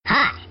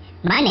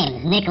My name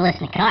is Nicholas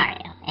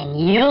Nicario,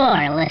 and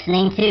you're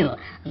listening to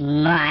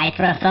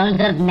Microphones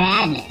of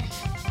Madness.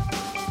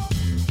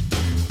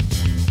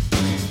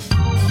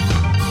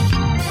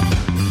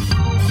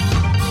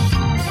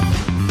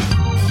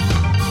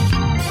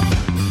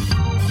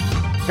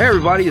 Hey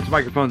everybody, it's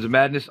Microphones of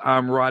Madness.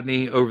 I'm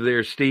Rodney. Over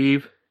there,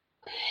 Steve.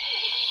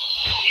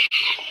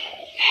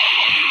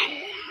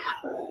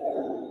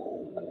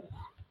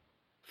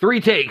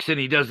 Three takes and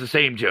he does the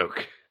same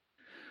joke.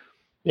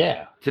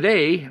 Yeah.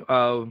 Today,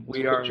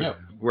 we are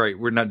right.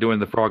 We're not doing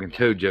the frog and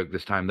toad joke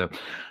this time, though.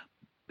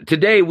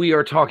 Today, we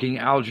are talking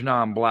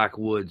Algernon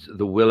Blackwood's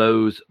The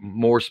Willows,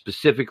 more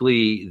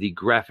specifically, the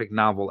graphic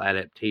novel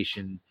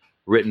adaptation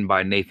written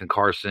by Nathan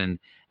Carson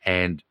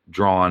and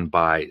drawn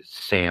by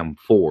Sam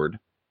Ford.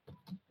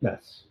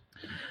 Yes.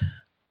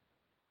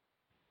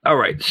 All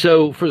right.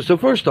 So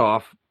first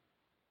off,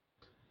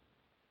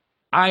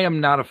 I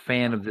am not a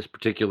fan of this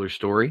particular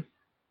story.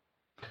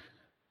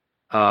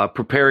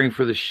 Preparing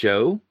for the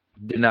show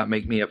did not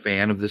make me a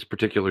fan of this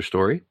particular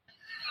story.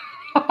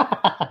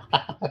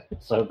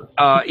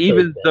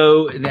 Even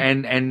though,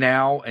 and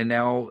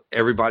now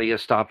everybody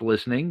has stopped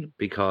listening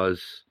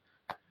because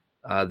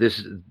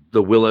The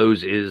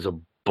Willows is a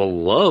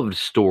beloved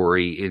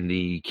story in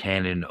the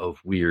canon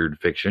of weird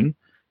fiction.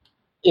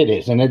 It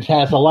is, and it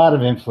has a lot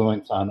of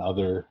influence on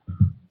other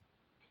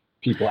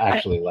people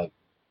actually like.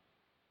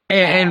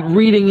 And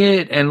reading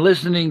it and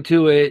listening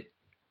to it,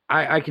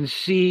 I can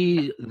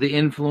see the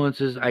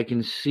influences. I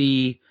can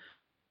see,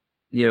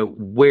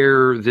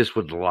 where this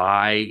would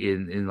lie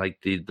in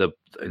like the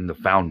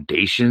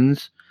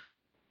foundations.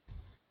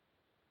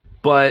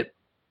 But,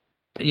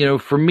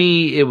 for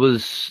me, it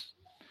was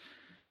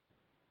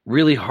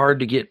really hard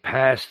to get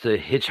past the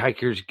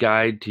Hitchhiker's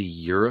Guide to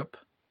Europe.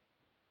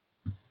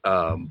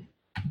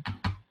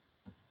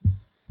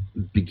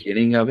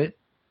 Beginning of it.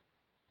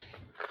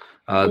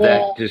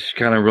 That just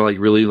kind of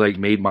really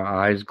made my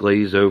eyes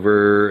glaze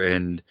over,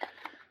 and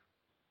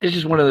it's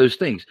just one of those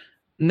things.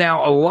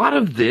 Now, a lot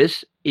of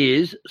this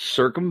is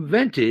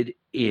circumvented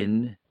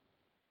in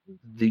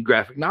the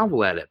graphic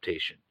novel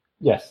adaptation.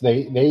 Yes,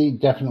 they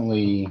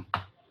definitely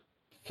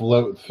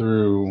float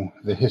through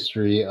the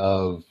history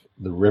of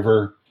the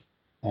river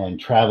and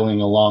traveling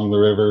along the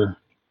river,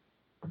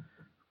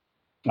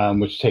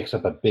 which takes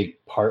up a big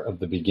part of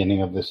the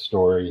beginning of this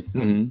story.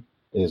 Mm-hmm.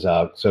 Is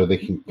so they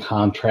can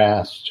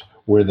contrast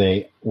where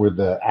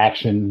the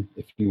action,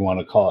 if you want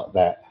to call it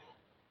that,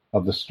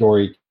 of the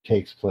story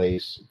takes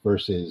place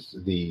versus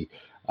the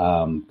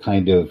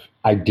kind of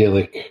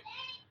idyllic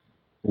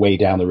way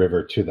down the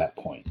river to that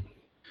point.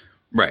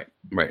 Right.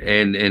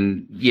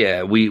 And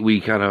yeah, we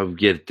kind of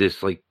get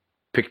this like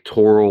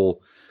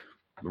pictorial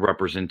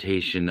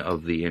representation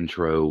of the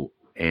intro,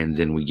 and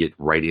then we get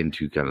right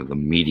into kind of the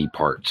meaty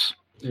parts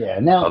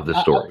of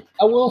the story.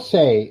 I will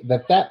say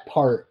that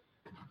part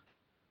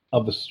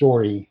of the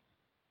story,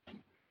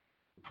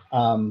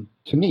 to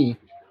me,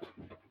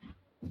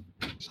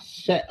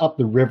 set up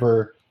the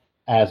river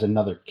as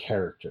another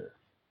character.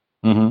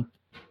 Mm-hmm.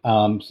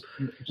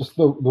 Just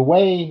the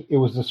way it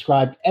was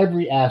described,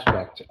 every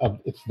aspect of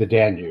it's the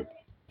Danube.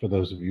 For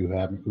those of you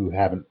who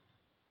haven't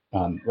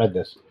read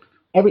this,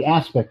 every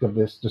aspect of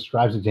this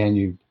describes the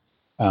Danube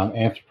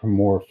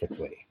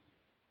anthropomorphically.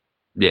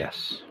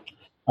 Yes,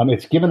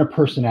 it's given a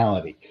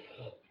personality,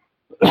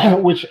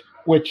 which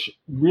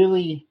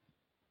really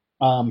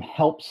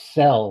helps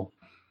sell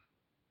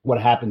what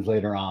happens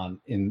later on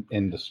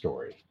in the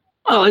story.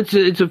 Well,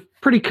 it's a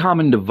pretty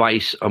common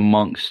device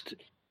amongst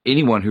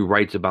anyone who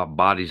writes about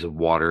bodies of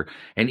water,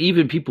 and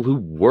even people who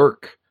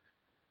work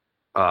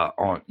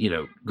on,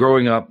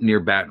 growing up near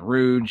Baton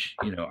Rouge.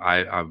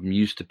 I'm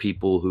used to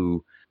people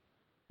who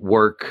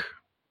work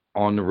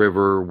on the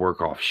river,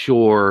 work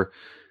offshore,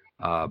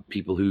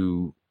 people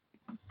who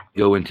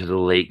go into the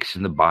lakes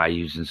and the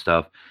bayous and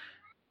stuff.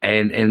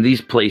 And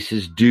these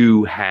places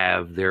do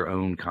have their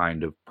own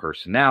kind of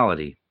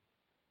personality,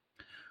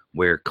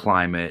 where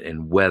climate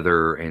and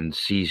weather and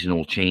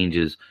seasonal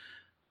changes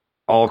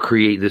all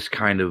create this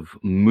kind of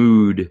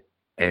mood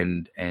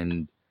and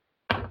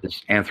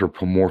this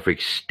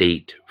anthropomorphic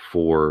state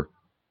for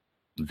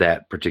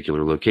that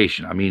particular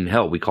location. I mean,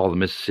 hell, we call the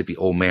Mississippi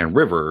Old Man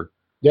River.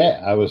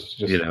 Yeah, I was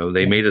just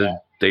they made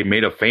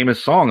a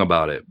famous song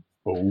about it.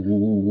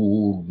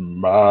 Old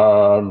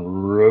Man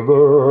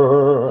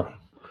River.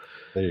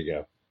 There you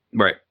go.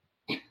 Right.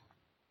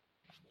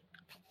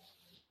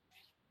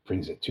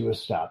 Brings it to a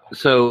stop.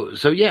 So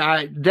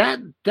yeah,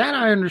 that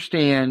I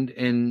understand,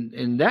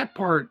 and that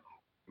part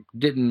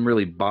didn't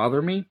really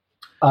bother me.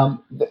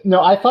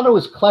 No, I thought it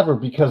was clever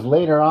because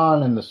later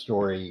on in the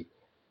story,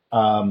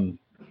 I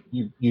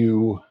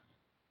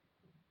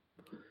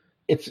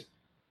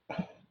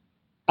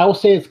will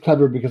say it's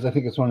clever because I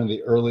think it's one of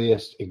the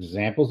earliest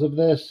examples of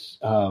this.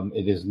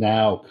 It is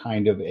now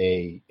kind of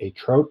a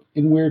trope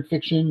in weird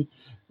fiction,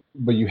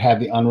 but you have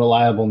the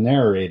unreliable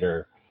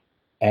narrator,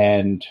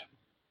 and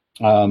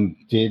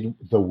did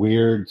the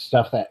weird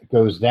stuff that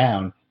goes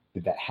down,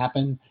 did that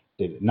happen?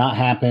 Did it not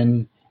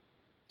happen?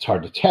 It's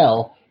hard to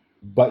tell,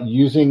 but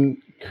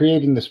using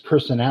creating this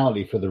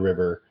personality for the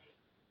river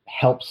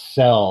helps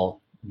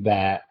sell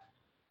that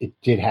it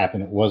did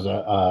happen. It was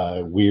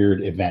a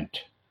weird event.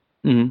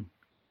 Mm-hmm.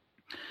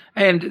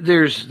 And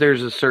there's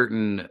a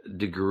certain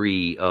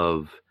degree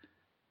of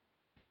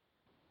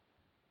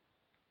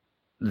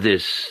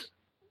the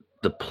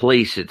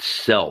place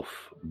itself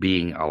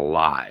being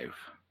alive.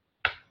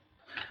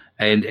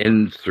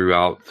 And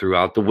throughout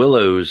the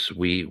Willows,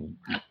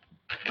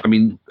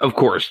 of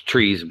course,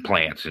 trees and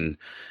plants and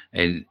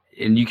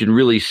you can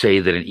really say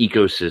that an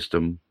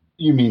ecosystem.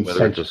 You mean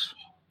sentient?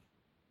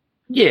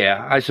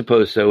 Yeah, I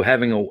suppose so.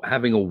 Having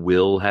a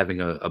will, having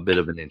a bit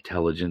of an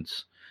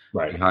intelligence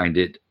behind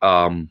it.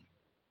 But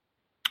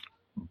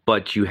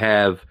you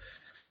have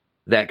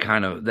that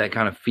kind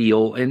of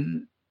feel,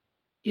 and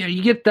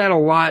you get that a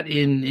lot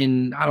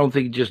in I don't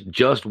think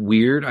just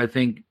weird. I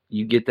think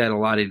you get that a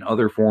lot in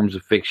other forms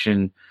of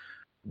fiction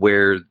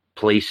where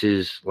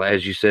places,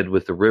 as you said,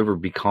 with the river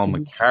become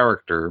a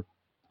character.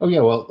 Oh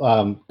yeah,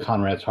 well,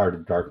 Conrad's Heart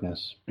of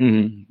Darkness.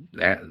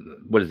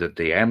 Mm-hmm. What is it?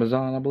 The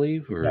Amazon, I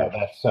believe, or no,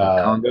 that's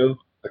Congo.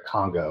 The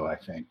Congo, I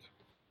think.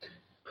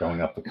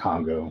 Going up the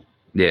Congo.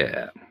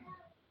 Yeah,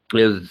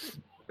 it's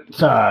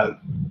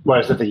what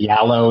is it? The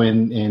Yallow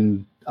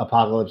in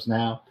Apocalypse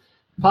Now.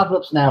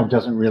 Apocalypse Now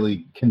doesn't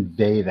really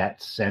convey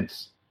that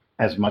sense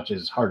as much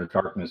as Heart of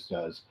Darkness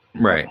does.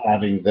 Right,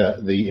 having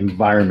the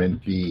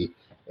environment be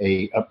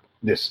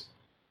this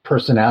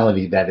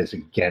personality that is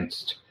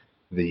against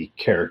the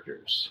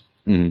characters.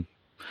 Mm-hmm.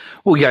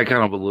 Well, we got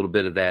kind of a little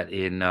bit of that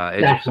in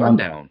Edge of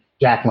Sundown.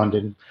 Jack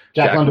London.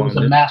 Jack London was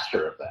a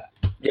master of that.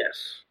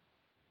 Yes.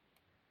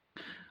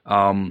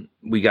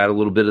 We got a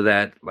little bit of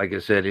that, like I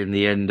said, in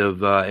the end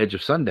of Edge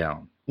of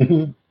Sundown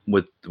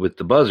with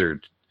the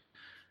buzzard,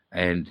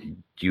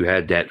 and you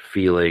had that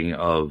feeling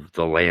of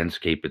the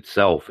landscape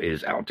itself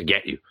is out to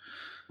get you.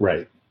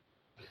 Right.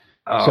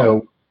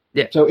 So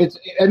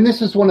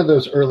this is one of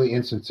those early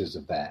instances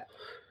of that,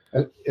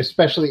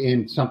 especially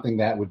in something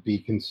that would be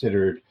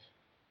considered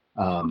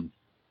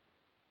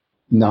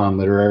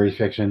non-literary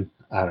fiction.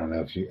 I don't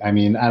know I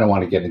don't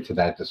want to get into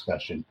that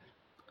discussion.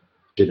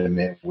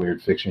 Legitimate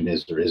weird fiction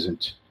is or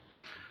isn't.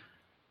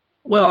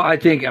 Well, I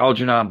think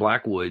Algernon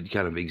Blackwood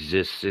kind of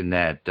exists in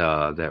that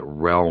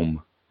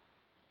realm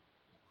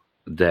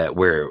that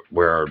where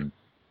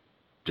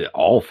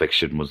all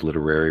fiction was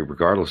literary,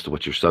 regardless of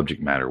what your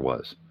subject matter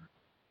was.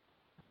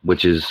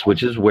 Which is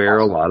where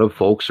a lot of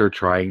folks are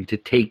trying to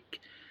take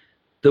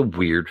the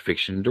weird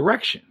fiction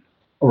direction.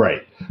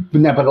 Right,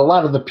 but a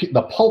lot of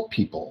the pulp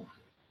people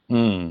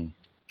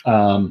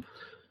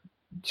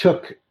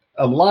took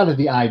a lot of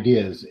the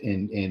ideas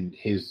in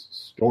his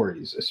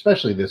stories,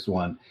 especially this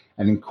one,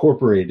 and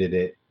incorporated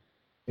it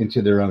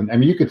into their own. I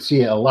mean, you could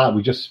see it a lot.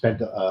 We just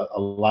spent a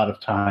lot of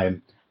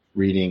time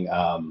reading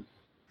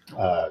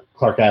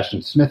Clark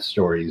Ashton Smith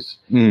stories,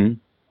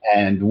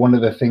 and one of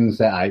the things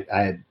that I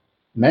had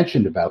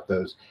mentioned about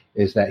those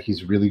is that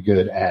he's really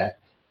good at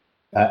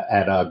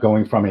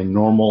going from a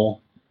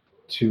normal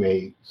to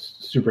a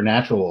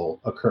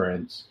supernatural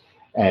occurrence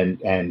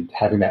and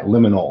having that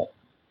liminal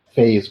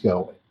phase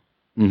going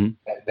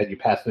that you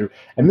pass through.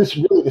 And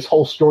this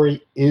whole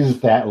story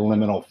is that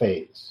liminal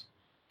phase.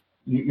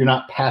 You're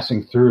not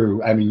passing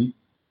through. I mean,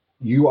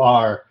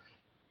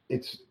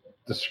 it's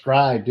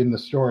described in the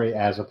story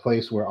as a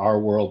place where our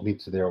world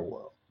meets their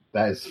world.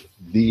 That is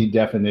the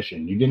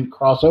definition. You didn't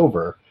cross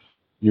over.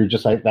 You're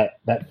just like that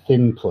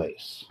thin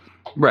place.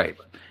 Right.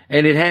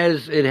 And it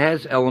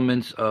has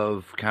elements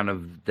of kind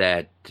of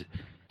that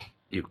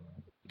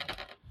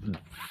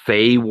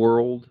Fey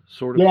world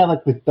sort of. Yeah,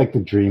 like the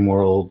dream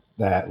world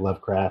that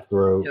Lovecraft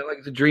wrote. Yeah,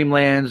 like the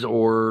Dreamlands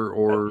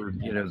or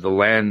the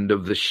land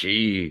of the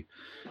Sidhe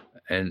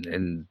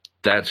and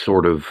that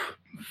sort of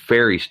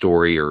fairy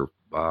story or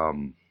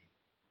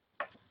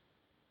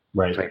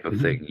type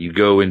of thing. You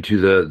go into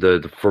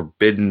the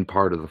forbidden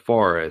part of the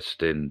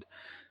forest and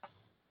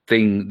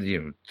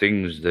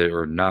things that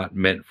are not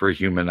meant for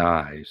human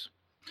eyes.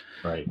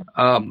 Right.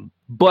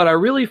 But I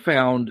really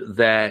found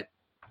that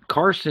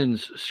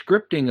Carson's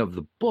scripting of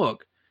the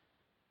book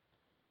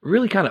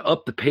really kind of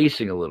upped the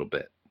pacing a little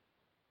bit.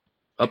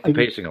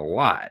 Pacing a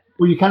lot.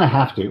 Well, you kind of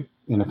have to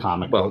in a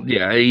comic. Well,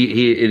 yeah,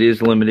 it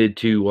is limited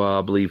to,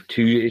 I believe,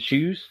 2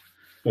 issues.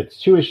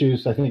 It's 2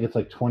 issues. I think it's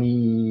like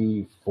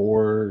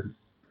 24. I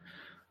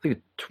think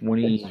it's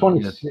 20,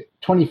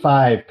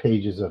 25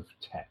 pages of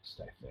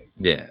text, I think.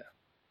 Yeah.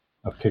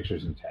 Of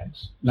pictures and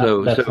text.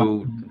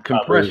 So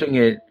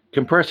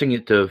compressing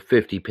it to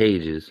 50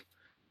 pages,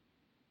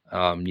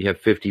 you have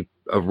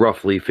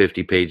roughly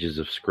 50 pages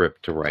of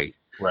script to write.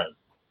 Right.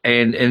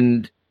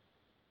 And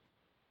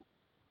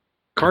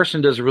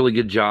Carson does a really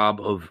good job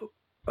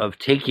of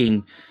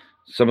taking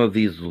some of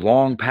these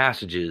long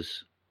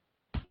passages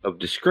of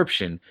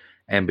description,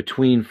 and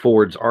between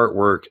Ford's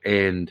artwork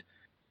and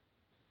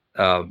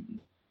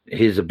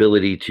his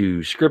ability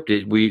to script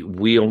it,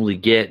 we only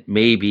get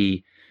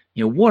maybe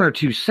 1 or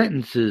 2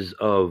 sentences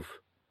of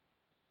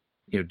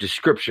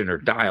description or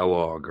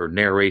dialogue or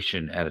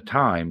narration at a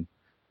time.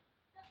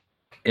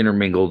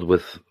 intermingled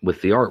with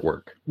the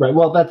artwork. Right.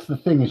 Well, that's the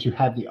thing, is you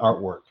have the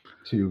artwork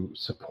to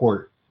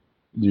support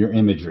your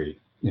imagery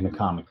in a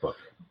comic book.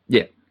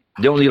 Yeah.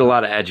 You don't need a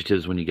lot of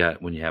adjectives when you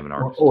have an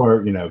artist.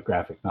 Or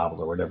graphic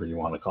novel or whatever you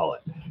want to call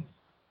it.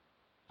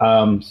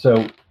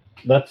 So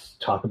let's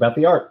talk about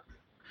the art.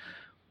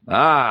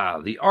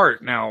 The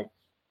art. Now,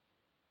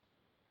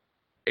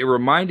 it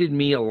reminded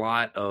me a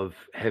lot of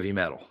Heavy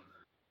Metal.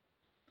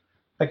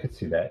 I could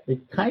see that.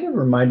 It kind of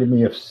reminded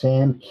me of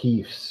Sam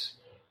Keefe's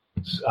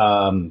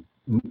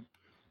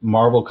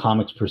Marvel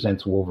Comics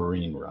Presents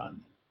Wolverine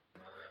run.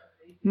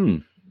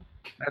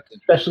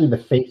 Especially the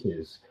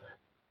faces.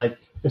 Like,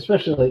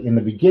 especially in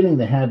the beginning,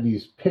 they have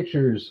these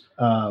pictures.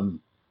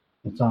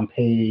 It's on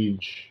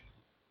page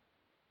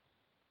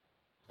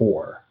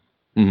 4.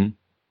 Mm-hmm.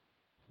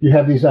 You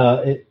have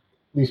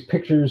these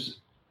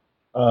pictures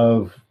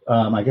of,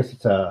 I guess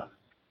it's a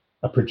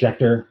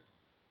projector.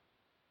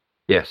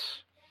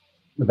 Yes.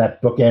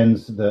 That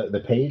bookends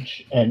the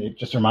page, and it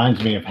just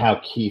reminds me of how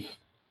Keefe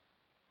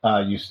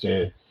used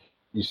to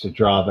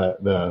draw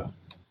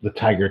the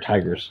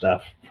tiger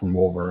stuff from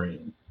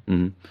Wolverine.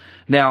 Mm-hmm.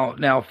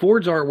 Now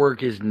Ford's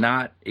artwork is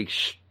not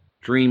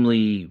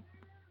extremely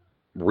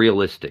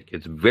realistic.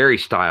 It's very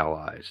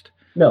stylized.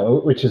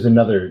 No, which is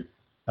another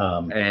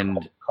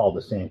and called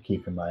the Sam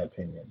Keefe, in my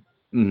opinion.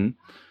 Mm-hmm.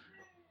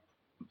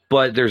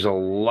 But there's a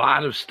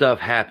lot of stuff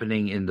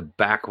happening in the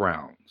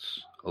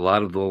backgrounds. A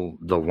lot of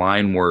the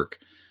line work.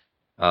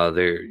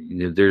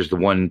 There's the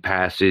one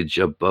passage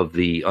of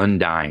the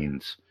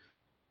Undines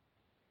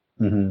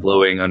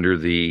flowing under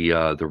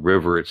the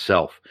river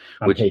itself,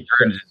 which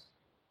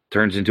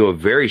turns into a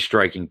very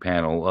striking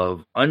panel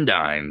of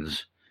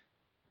Undines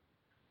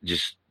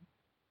just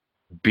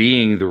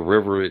being the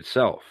river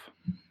itself.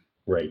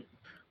 Right.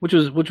 Which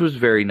was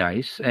very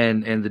nice,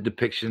 and the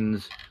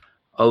depictions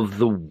of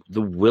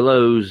the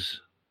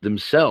willows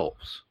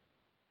themselves.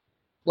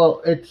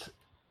 Well, it's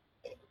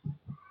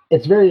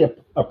very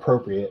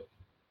appropriate,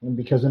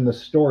 because in the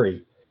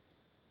story,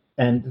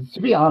 and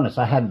to be honest,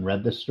 I hadn't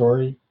read this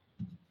story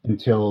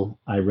until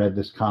I read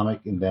this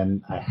comic, and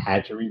then I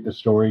had to read the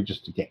story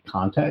just to get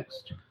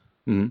context.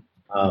 Mm-hmm.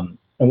 And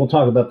we'll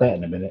talk about that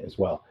in a minute as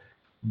well.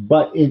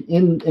 But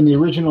in the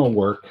original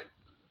work,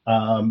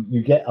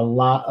 you get a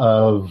lot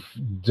of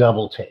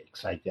double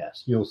takes, I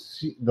guess.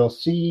 They'll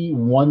see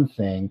one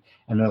thing,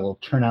 and it'll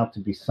turn out to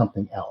be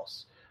something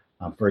else.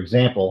 For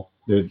example,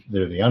 they're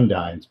the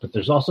Undines, but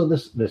there's also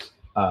this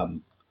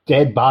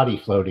dead body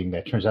floating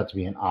that turns out to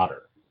be an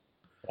otter.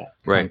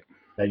 Right.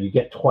 That you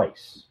get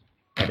twice,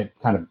 and it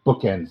kind of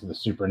bookends the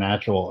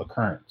supernatural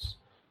occurrence.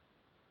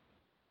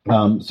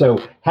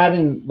 So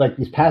having like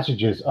these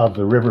passages of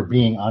the river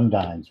being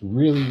Undines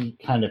really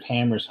kind of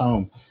hammers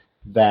home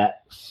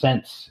that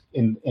sense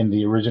in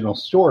the original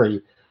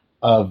story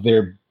of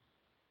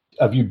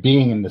you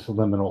being in this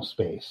liminal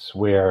space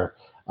where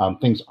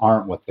things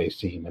aren't what they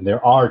seem, and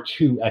there are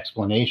two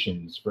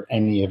explanations for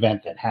any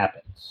event that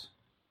happens.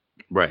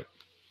 Right.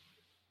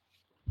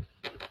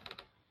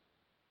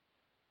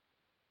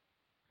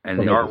 And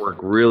the artwork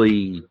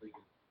really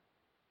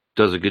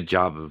does a good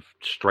job of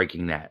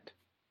striking that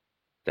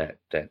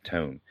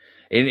tone.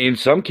 In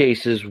some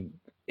cases,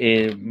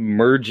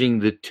 merging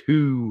the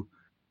two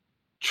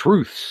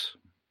truths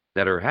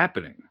that are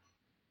happening.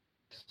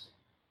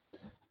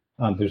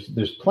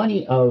 There's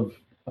plenty of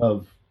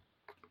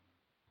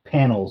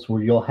panels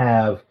where you'll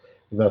have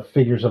the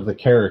figures of the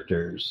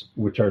characters,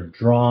 which are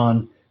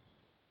drawn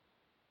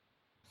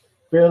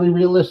fairly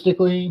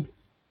realistically,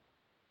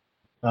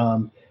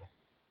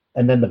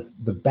 and then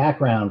the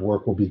background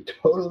work will be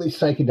totally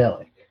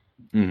psychedelic.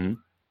 Mm-hmm.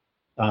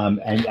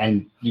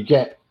 And you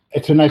get,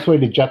 it's a nice way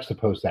to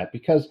juxtapose that,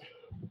 because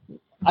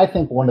I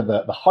think one of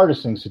the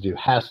hardest things to do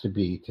has to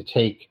be to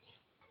take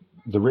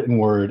the written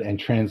word and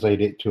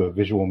translate it to a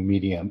visual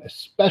medium,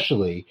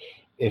 especially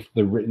if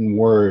the written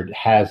word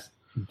has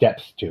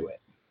depth to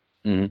it.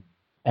 Mm-hmm.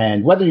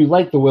 And whether you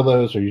like the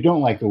Willows or you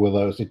don't like the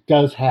Willows, it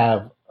does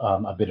have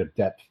a bit of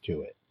depth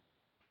to it.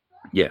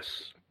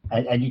 Yes.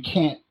 And you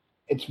can't,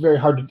 it's very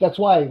hard to, that's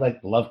why like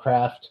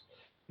Lovecraft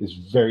is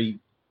very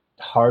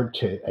hard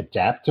to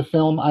adapt to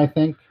film, I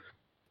think,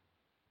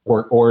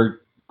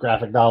 or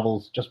graphic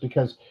novels, just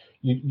because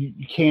you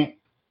can't,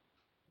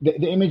 the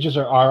images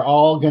are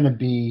all going to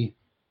be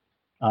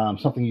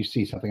something you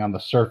see, something on the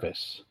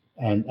surface,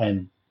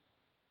 and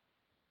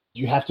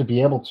you have to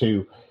be able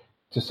to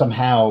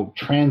somehow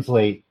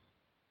translate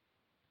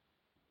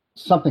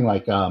something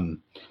like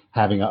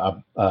having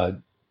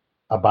a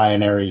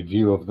binary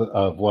view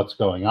of what's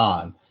going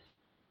on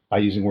by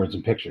using words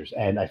and pictures.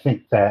 And I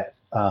think that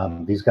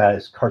these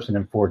guys, Carson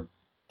and Ford,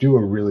 do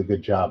a really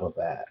good job of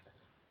that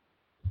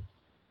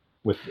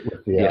with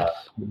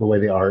the way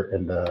the art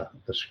and the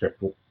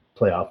script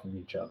play off of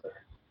each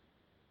other.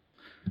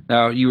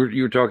 Now you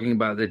were talking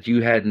about that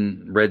you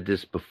hadn't read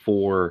this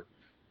before.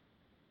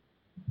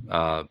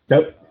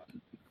 Nope.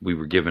 We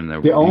were given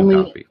the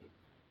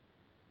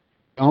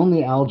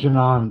only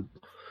Algernon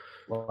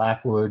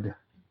Blackwood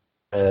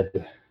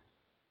read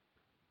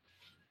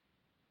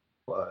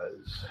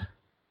was,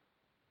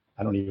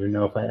 I don't even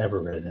know if I ever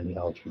read any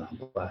Algernon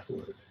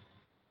Blackwood.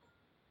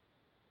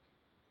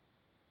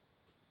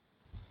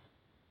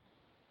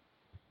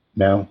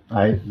 No,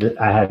 I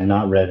had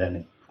not read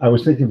any. I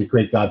was thinking The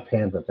Great God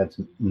Pan, but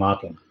that's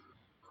mocking.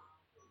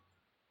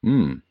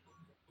 I'm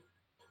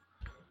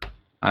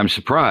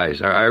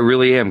surprised. I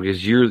really am,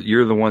 because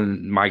you're the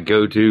one, my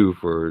go-to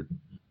for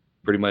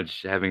pretty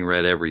much having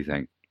read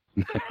everything.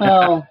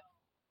 Well,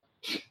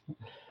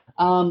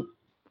 I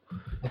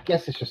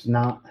guess it's just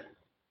not.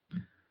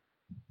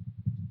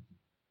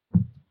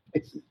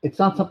 It's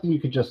not something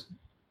you could just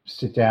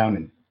sit down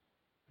and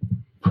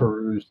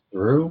peruse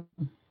through.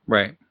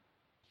 Right.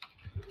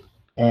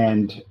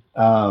 And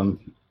I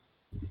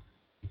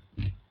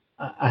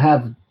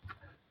have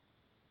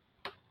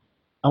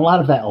a lot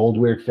of that old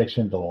weird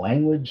fiction. The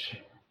language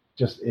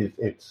just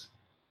it's.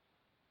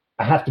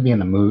 I have to be in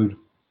the mood.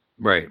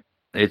 Right.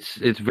 It's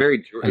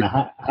very. And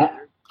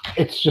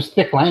it's just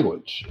thick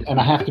language, and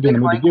I have to be in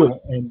the mood to do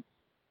it.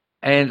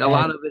 And a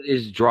lot of it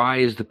is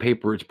dry as the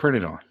paper it's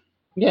printed on.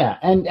 Yeah,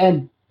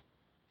 and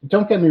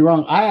don't get me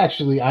wrong. I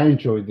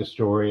enjoyed the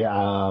story. Did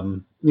I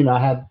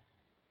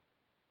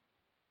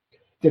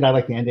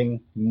like the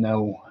ending?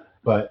 No,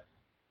 but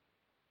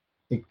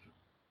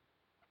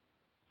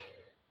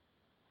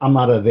I'm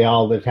not a they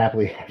all lived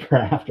happily ever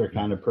after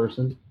kind of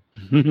person.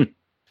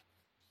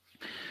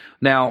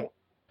 Now,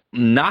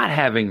 not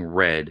having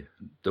read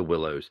The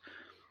Willows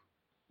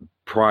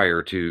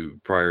prior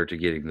to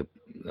getting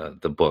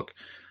the book,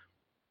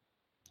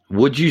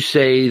 would you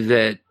say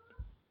that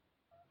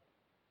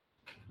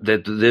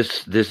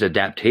this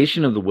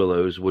adaptation of The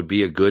Willows would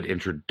be a good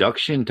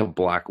introduction to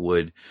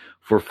Blackwood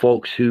for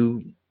folks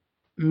who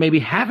maybe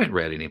haven't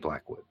read any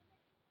Blackwood?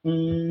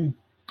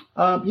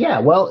 Yeah,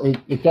 well,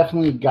 it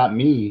definitely got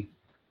me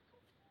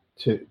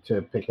to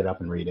pick it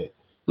up and read it.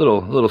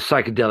 Little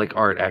psychedelic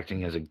art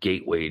acting as a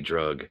gateway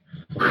drug.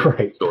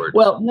 Right.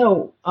 Well,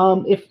 no.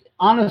 If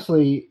I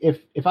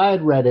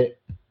had read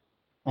it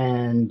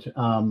and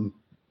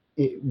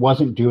it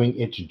wasn't doing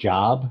its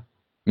job,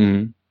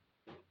 mm-hmm.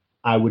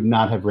 I would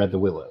not have read The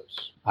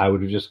Willows. I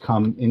would have just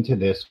come into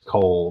this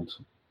cold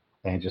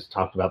and just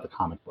talked about the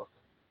comic book.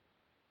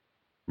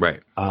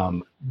 Right.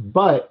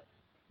 But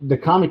the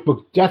comic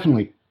book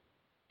definitely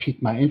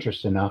piqued my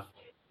interest enough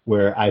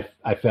where I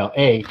felt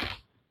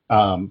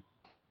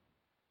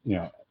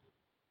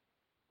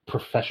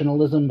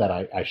professionalism that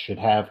I should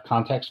have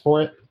context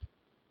for it,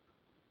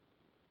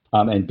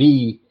 and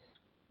B,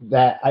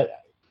 that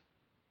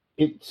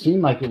it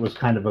seemed like it was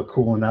kind of a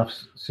cool enough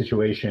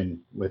situation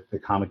with the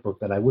comic book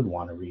that I would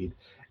want to read,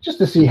 just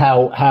to see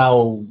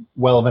how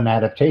well of an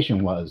adaptation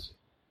it was,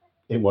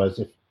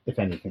 if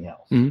anything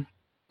else.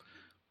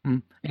 Mm-hmm.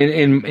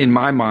 In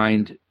my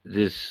mind,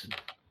 this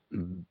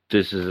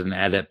is an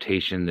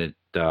adaptation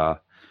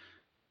that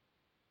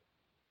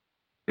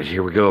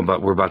here we go,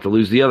 but we're about to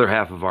lose the other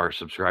half of our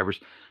subscribers.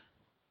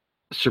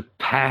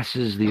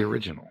 Surpasses the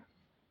original.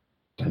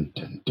 Dun,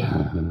 dun,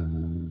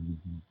 dun.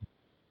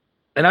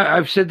 And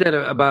I've said that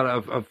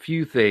about a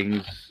few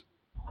things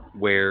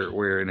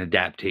where an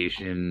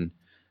adaptation,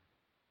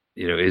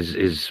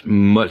 is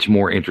much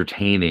more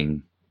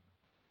entertaining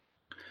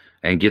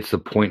and gets the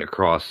point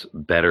across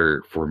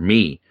better for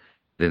me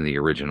than the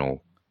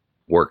original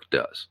work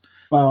does.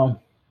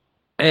 Well,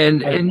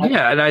 and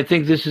I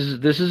think this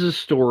is a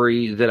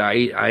story that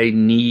I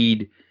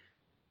need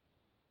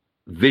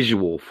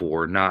visual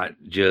for, not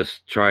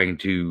just trying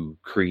to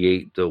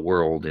create the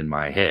world in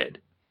my head.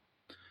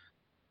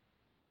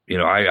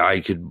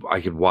 I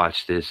could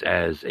watch this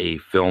as a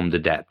filmed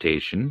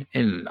adaptation,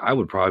 and I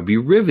would probably be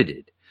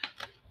riveted.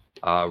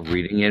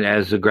 Reading it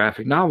as a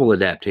graphic novel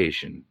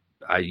adaptation,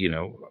 I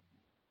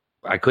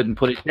couldn't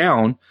put it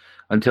down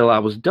until I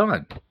was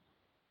done.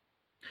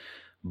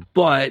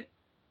 But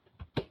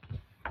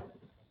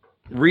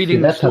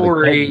reading the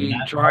story,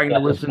 trying to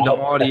listen to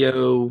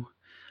audio,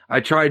 I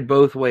tried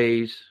both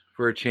ways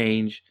for a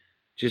change,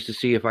 just to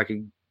see if I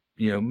could,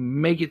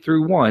 make it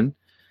through one,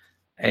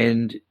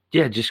 and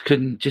just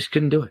couldn't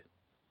do it.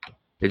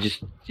 It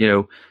just,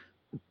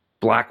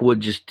 Blackwood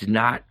just did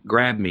not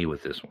grab me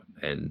with this one,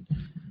 and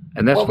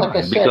that's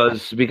fine,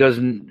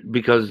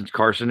 because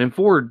Carson and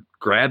Ford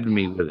grabbed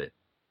me with it.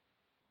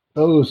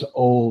 Those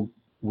old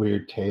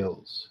weird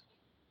tales,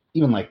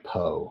 even like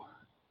Poe,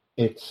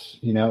 it's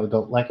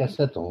like I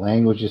said, the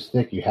language is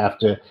thick. You have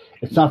to.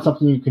 It's not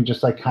something you can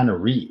just kind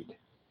of read.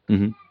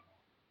 Mm-hmm.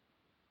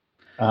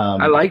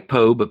 I like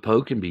Poe, but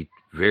Poe can be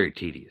very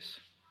tedious.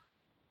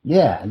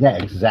 Yeah,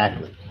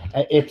 exactly.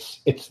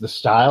 It's the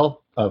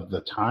style of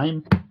the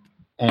time,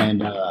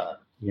 and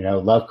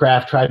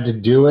Lovecraft tried to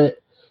do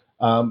it,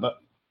 but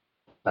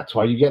that's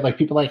why you get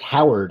people like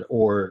Howard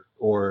or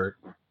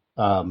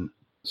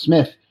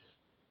Smith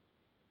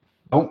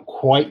don't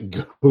quite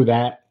go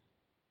that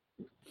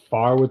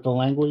far with the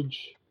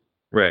language.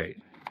 Right.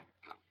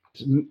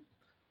 It's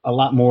a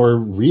lot more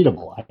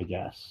readable, I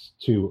guess,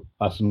 to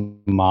us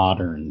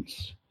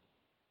moderns.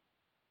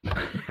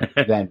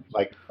 Than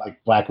like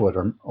Blackwood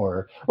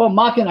or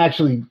Machen.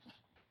 Actually,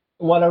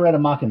 what I read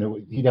of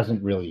Machen, he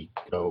doesn't really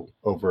go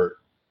over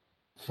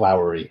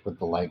flowery with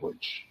the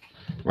language.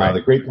 Right.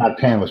 The Great God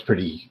Pan was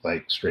pretty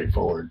like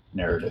straightforward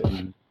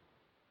narrative.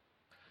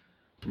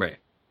 Right.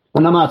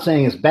 And I'm not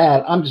saying it's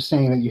bad. I'm just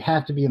saying that you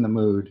have to be in the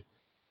mood.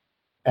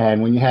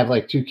 And when you have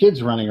like two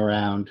kids running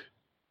around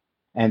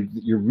and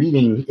your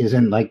reading is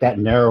in like that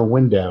narrow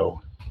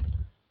window.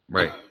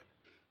 Right.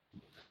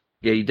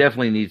 Yeah, you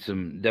definitely need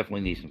some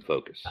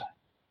focus.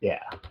 Yeah,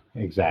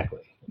 exactly.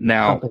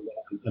 Now, something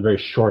that I'm very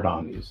short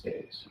on these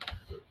days.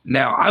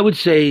 Now, I would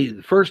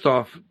say, first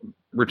off,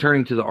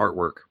 returning to the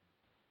artwork,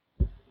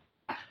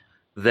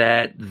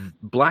 that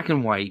black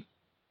and white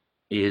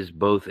is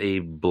both a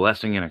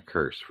blessing and a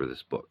curse for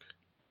this book.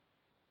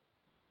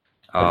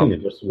 I think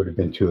it just would have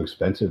been too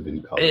expensive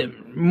in color.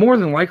 More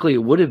than likely,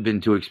 it would have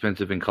been too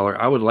expensive in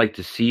color. I would like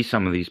to see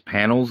some of these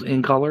panels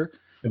in color.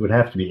 It would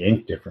have to be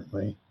inked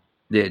differently.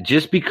 Yeah,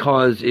 just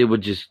because it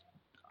would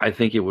I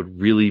think it would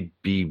really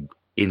be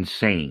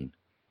insane.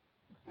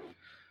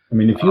 I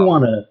mean, if you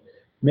want to,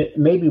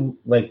 maybe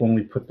like when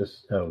we put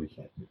this, we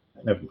can't do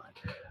that. Never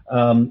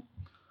mind.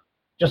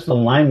 Just the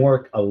line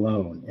work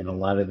alone in a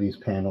lot of these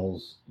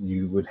panels,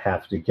 you would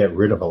have to get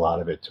rid of a lot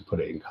of it to put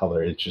it in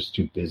color. It's just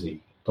too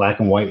busy. Black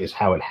and white is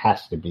how it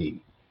has to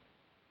be.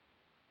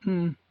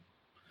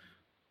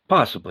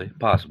 Possibly.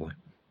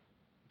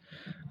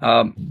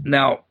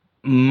 Now,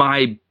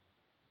 my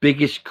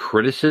biggest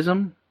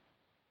criticism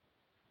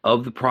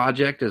of the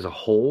project as a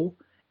whole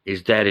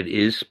is that it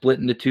is split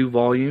into 2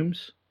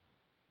 volumes.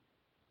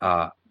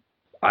 I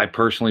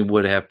personally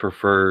would have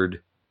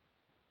preferred,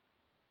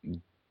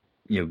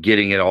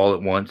 getting it all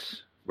at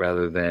once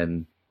rather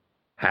than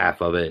half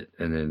of it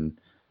and then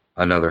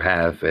another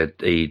half at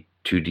a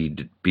to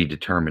be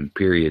determined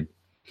period.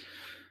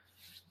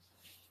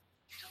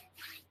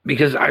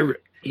 Because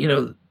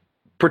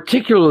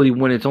particularly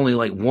when it's only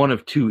like one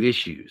of 2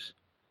 issues,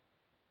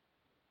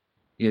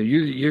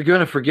 you're going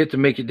to forget to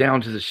make it down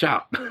to the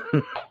shop.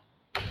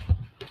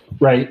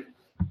 Right.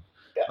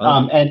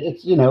 And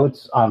it's,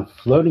 it's on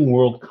Floating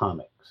World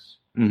Comics.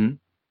 Mm-hmm.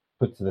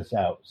 Puts this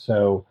out.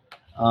 So,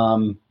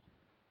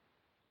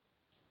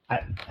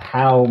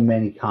 how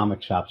many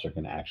comic shops are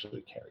going to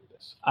actually carry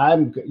this?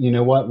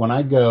 When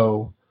I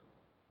go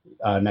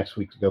next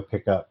week to go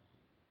pick up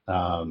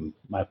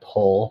my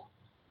poll,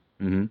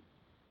 mm-hmm.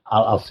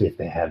 I'll see if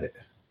they have it.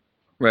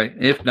 Right.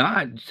 If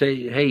not,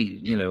 say,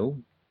 hey,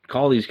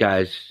 call these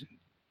guys,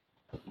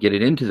 get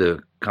it into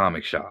the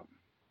comic shop.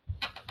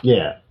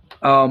 Yeah.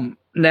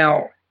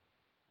 Now.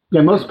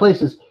 Yeah, most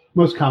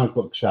comic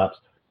book shops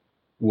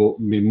will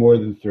be more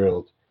than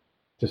thrilled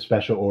to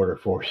special order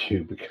for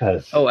you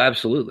because. Oh,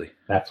 absolutely.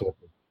 That's what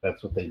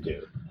they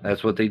do.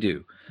 That's what they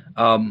do.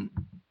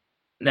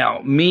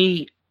 Now,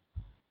 me,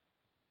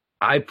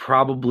 I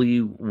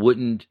probably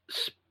wouldn't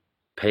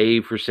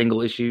pay for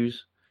single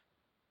issues.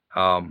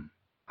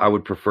 I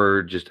would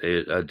prefer just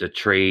a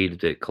trade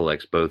that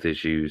collects both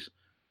issues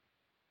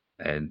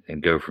and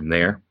go from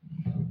there.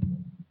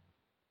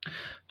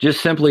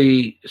 Just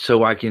simply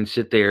so I can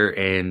sit there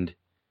and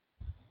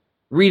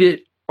read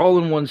it all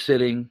in one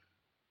sitting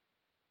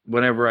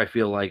whenever I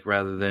feel like,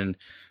 rather than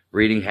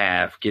reading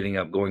half, getting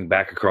up, going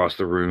back across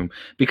the room,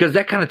 because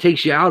that kind of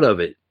takes you out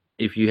of it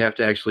if you have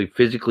to actually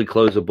physically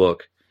close a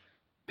book,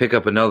 pick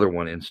up another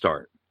one and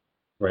start.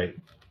 Right.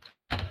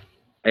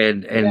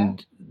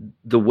 And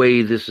the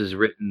way this is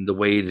written, the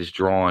way it is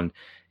drawn,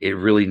 it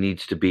really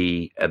needs to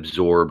be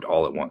absorbed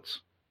all at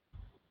once.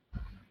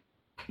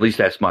 At least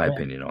that's my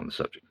opinion on the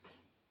subject.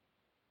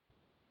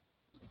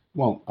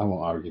 Well, I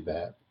won't argue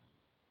that.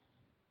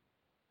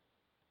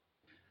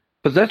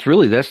 But that's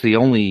the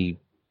only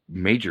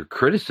major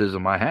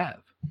criticism I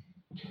have.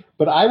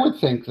 But I would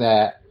think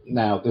that,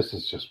 now this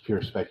is just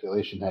pure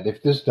speculation, that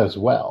if this does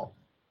well,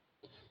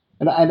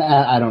 and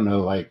I don't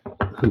know like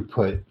who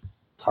put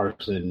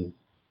Carson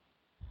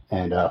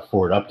and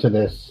Ford up to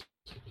this,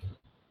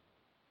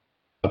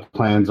 what the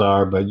plans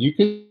are, but you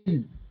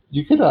could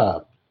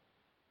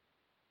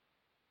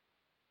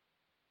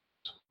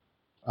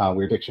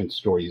Weird Fiction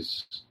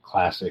stories,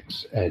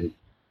 classics, and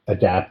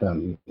adapt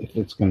them if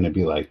it's going to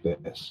be like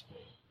this.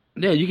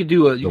 Yeah, you could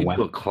do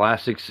a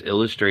classics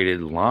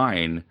illustrated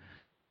line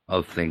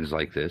of things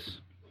like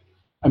this.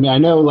 I mean, I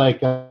know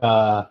like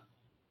the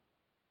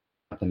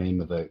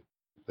name of the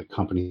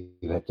company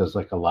that does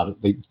like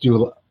they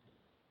do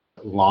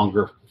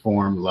longer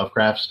form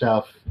Lovecraft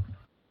stuff,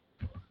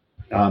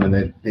 and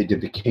then they did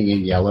The King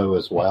in Yellow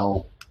as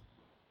well.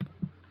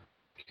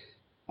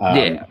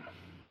 Yeah.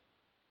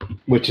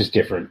 Which is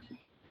different.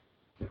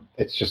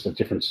 It's just a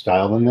different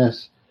style than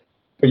this.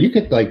 But you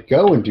could like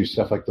go and do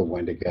stuff like the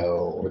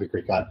Wendigo or the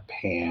Great God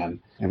Pan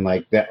and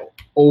like that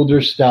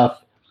older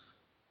stuff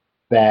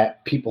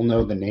that people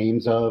know the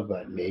names of,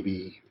 but but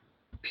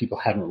people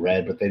haven't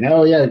read, but they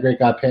know, the Great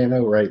God Pan,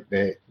 though, right?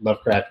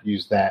 Lovecraft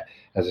used that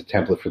as a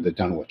template for the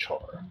Dunwich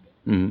Horror.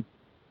 Mm-hmm.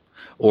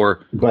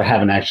 But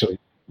haven't actually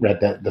read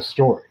the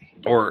story.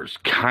 Or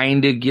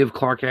kind of give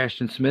Clark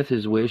Ashton Smith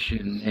his wish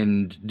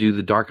and do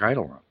the Dark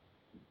Eidolon.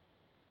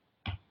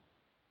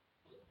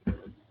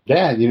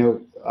 Yeah,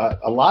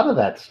 a lot of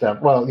that stuff.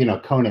 Well,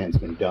 Conan's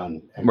been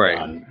done and right.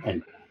 done,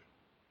 and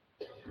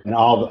And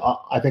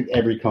I think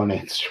every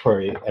Conan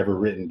story ever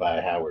written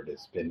by Howard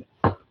has been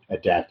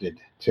adapted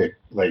to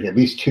like at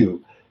least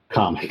 2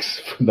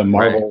 comics, the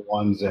Marvel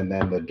ones and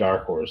then the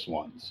Dark Horse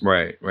ones.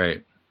 Right.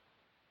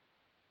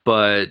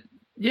 But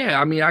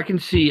yeah, I mean, I can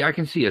see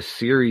a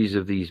series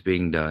of these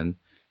being done,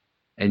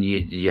 and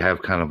you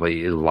have kind of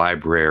a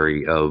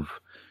library of,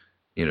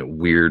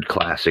 weird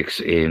classics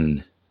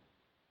in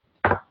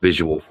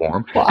visual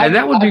form, and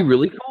that would be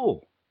really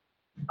cool.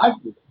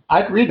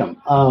 I'd read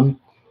them.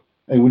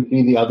 It would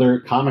be the other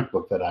comic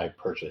book that I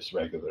purchase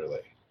regularly.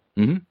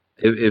 Mm-hmm.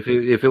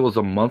 If it was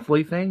a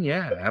monthly thing,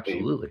 yeah,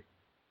 absolutely.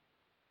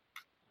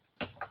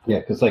 Yeah,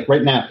 because like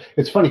right now,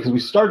 it's funny because we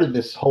started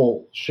this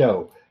whole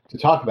show to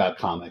talk about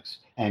comics,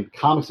 and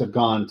comics have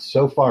gone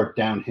so far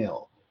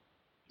downhill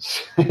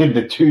in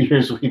the 2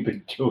 years we've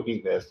been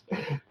doing this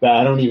that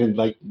I don't even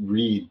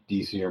read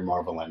DC or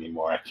Marvel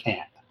anymore. I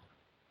can't.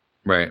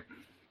 Right.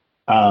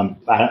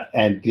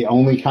 And the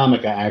only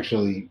comic I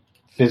actually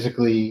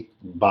physically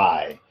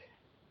buy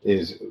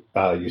is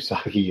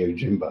Usagi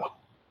Yojimbo.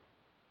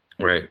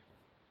 Right.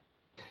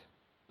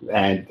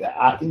 And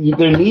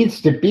there needs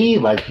to be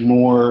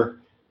more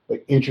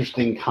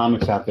interesting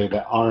comics out there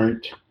that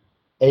aren't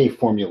A,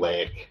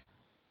 formulaic,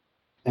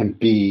 and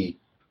B,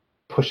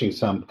 pushing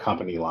some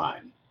company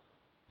line.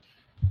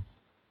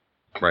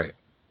 Right.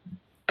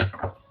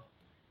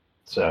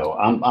 So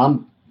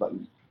I'm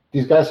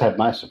these guys have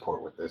my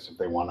support with this if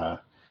they want to,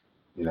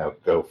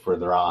 go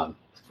further on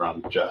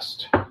from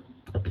just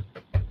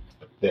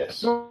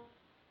this. Sure.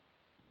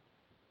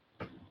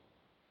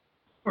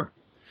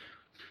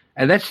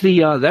 And that's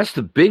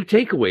the big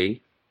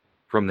takeaway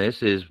from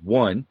this is,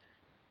 one,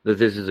 that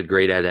this is a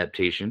great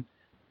adaptation.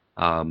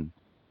 I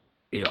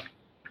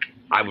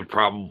would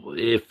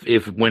probably,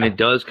 if when it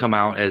does come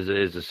out as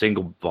a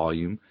single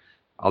volume,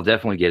 I'll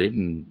definitely get it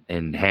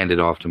and hand it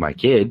off to my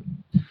kid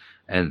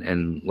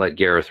and let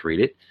Gareth read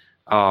it.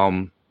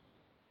 I'll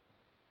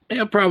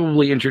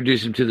probably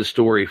introduce him to the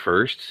story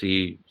first,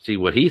 see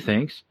what he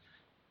thinks.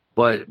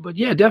 But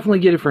yeah, definitely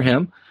get it for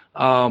him.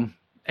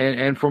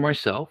 And for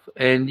myself.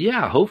 And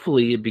yeah,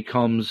 hopefully it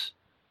becomes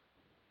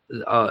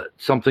a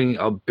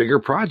bigger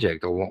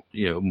project,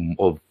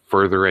 of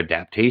further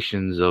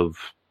adaptations of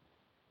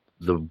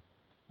the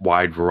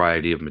wide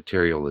variety of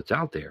material that's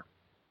out there.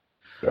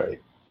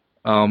 Right.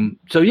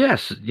 So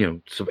yes,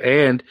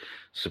 and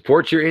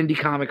support your indie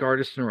comic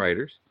artists and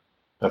writers.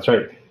 That's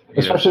right.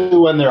 Especially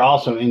when they're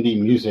also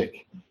indie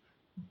music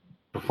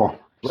performers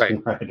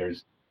and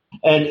writers.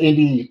 And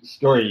indie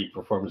story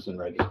performers and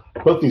writers.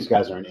 Both these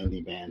guys are in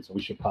indie bands, so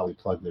we should probably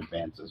plug their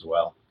bands as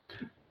well.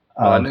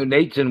 I know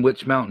Nate's in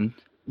Witch Mountain.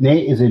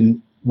 Nate is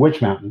in Witch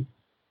Mountain.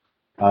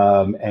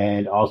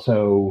 And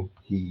also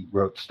he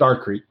wrote Star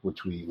Creek,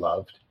 which we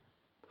loved.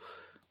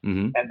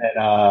 Mm-hmm. And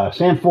then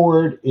Sam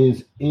Ford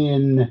is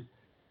in,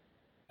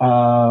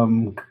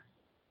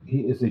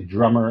 he is a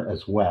drummer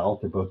as well.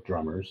 They're both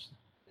drummers.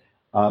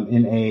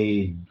 In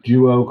a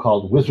duo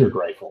called Wizard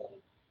Rifle.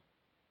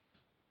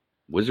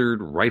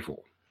 Wizard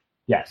Rifle.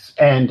 Yes.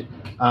 And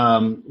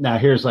now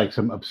here's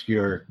some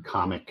obscure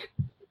comic.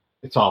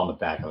 It's all in the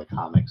back of the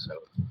comic. So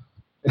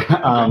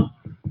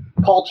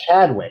Paul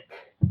Chadwick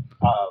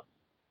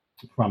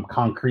from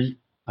Concrete.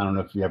 I don't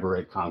know if you ever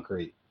read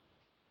Concrete.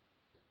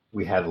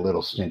 We had a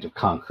little stint of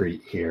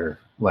Concrete here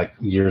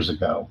years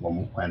ago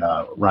when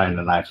Ryan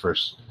and I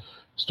first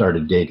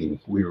started dating.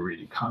 We were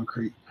reading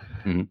Concrete.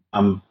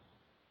 Mm-hmm.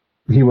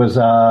 He was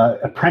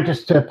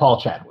apprenticed to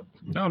Paul Chadwick.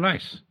 Oh,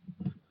 nice.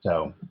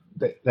 So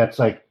that's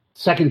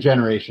second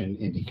generation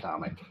indie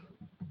comic.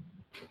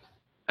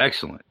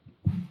 Excellent.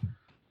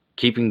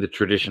 Keeping the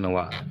tradition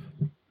alive.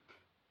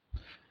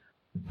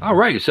 All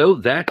right, so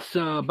that's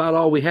about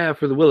all we have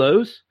for the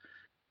Willows.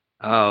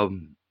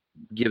 Giving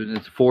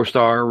it a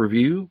 4-star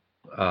review.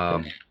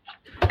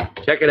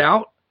 Check it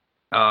out.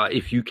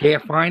 If you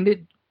can't find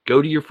it,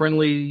 go to your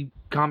friendly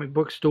comic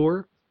book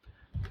store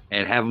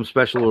and have them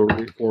special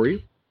for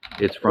you.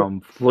 It's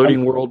from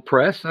Floating World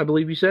Press, I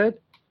believe you said?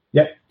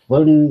 Yep,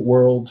 Floating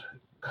World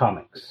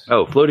Comics.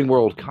 Oh, Floating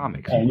World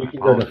Comics. And you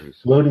can go to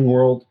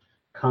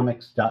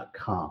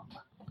floatingworldcomics.com.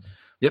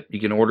 Yep, you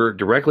can order it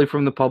directly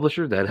from the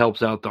publisher. That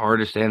helps out the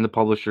artists and the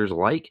publishers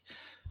alike.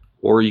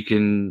 Or you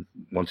can,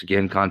 once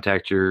again,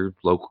 contact your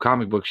local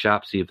comic book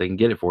shop, see if they can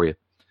get it for you.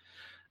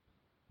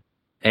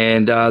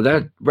 And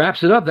that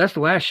wraps it up. That's the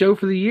last show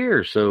for the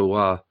year.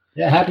 So,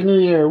 yeah, Happy New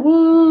Year.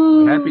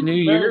 Woo! Happy New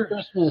Year. Merry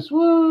Christmas.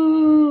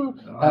 Woo!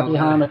 Happy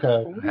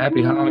Hanukkah.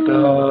 Happy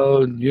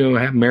Hanukkah.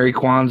 Have Merry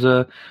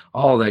Kwanzaa.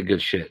 All that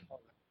good shit.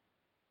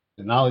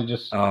 Denali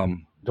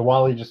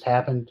Diwali just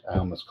happened. I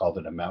almost called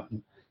it a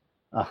mountain.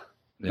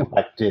 Yep.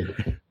 I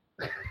did.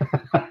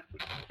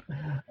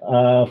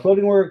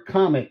 Floating World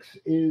Comics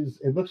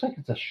it looks like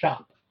it's a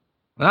shop.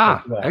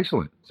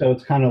 Excellent. So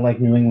it's kind of like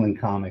New England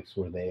Comics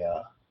where they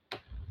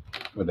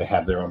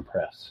have their own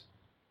press.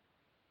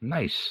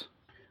 Nice.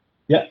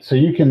 Yeah, so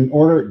you can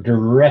order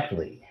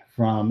directly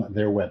from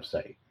their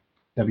website,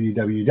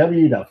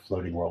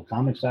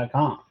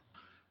 www.floatingworldcomics.com.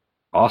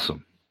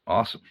 Awesome.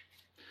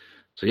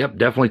 So, yep,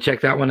 definitely check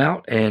that one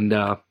out. And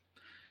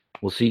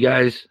we'll see you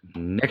guys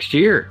next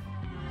year.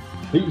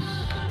 Peace.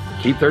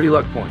 Keep 30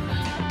 luck points.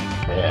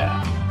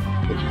 Yeah.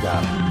 What you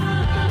got?